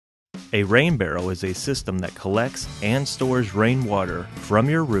A rain barrel is a system that collects and stores rainwater from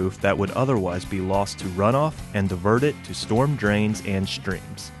your roof that would otherwise be lost to runoff and divert it to storm drains and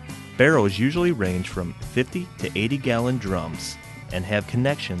streams. Barrels usually range from 50 to 80-gallon drums and have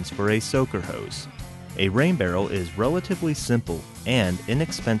connections for a soaker hose. A rain barrel is relatively simple and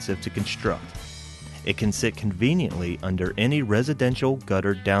inexpensive to construct. It can sit conveniently under any residential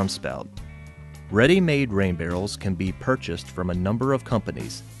gutter downspout. Ready-made rain barrels can be purchased from a number of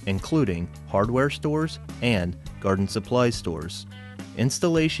companies, including hardware stores and garden supply stores.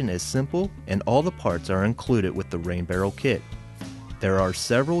 Installation is simple and all the parts are included with the rain barrel kit. There are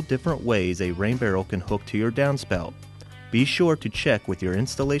several different ways a rain barrel can hook to your downspout. Be sure to check with your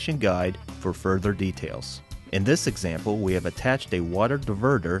installation guide for further details. In this example, we have attached a water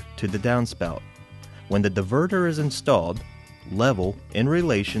diverter to the downspout. When the diverter is installed, level in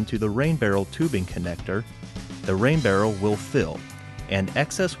relation to the rain barrel tubing connector, the rain barrel will fill, and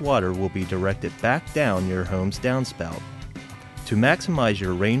excess water will be directed back down your home's downspout. To maximize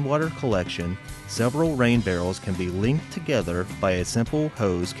your rainwater collection, several rain barrels can be linked together by a simple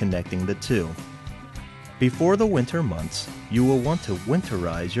hose connecting the two. Before the winter months, you will want to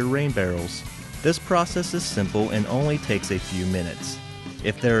winterize your rain barrels. This process is simple and only takes a few minutes.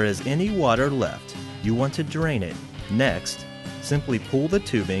 If there is any water left, you want to drain it. Next, simply pull the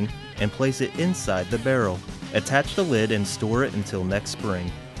tubing and place it inside the barrel. Attach the lid and store it until next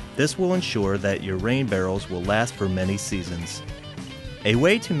spring. This will ensure that your rain barrels will last for many seasons. A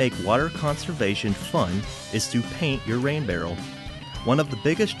way to make water conservation fun is to paint your rain barrel. One of the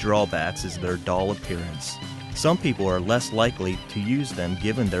biggest drawbacks is their dull appearance. Some people are less likely to use them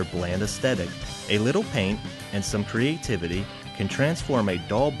given their bland aesthetic. A little paint and some creativity can transform a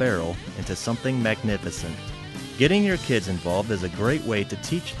dull barrel into something magnificent. Getting your kids involved is a great way to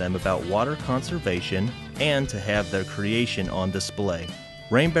teach them about water conservation and to have their creation on display.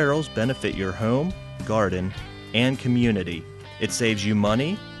 Rain barrels benefit your home, garden, and community. It saves you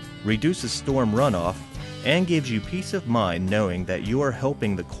money, reduces storm runoff, and gives you peace of mind knowing that you are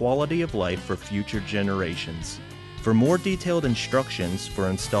helping the quality of life for future generations. For more detailed instructions for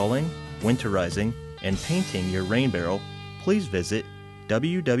installing, winterizing, and painting your rain barrel, please visit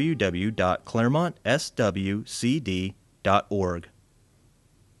www.clermontswcd.org.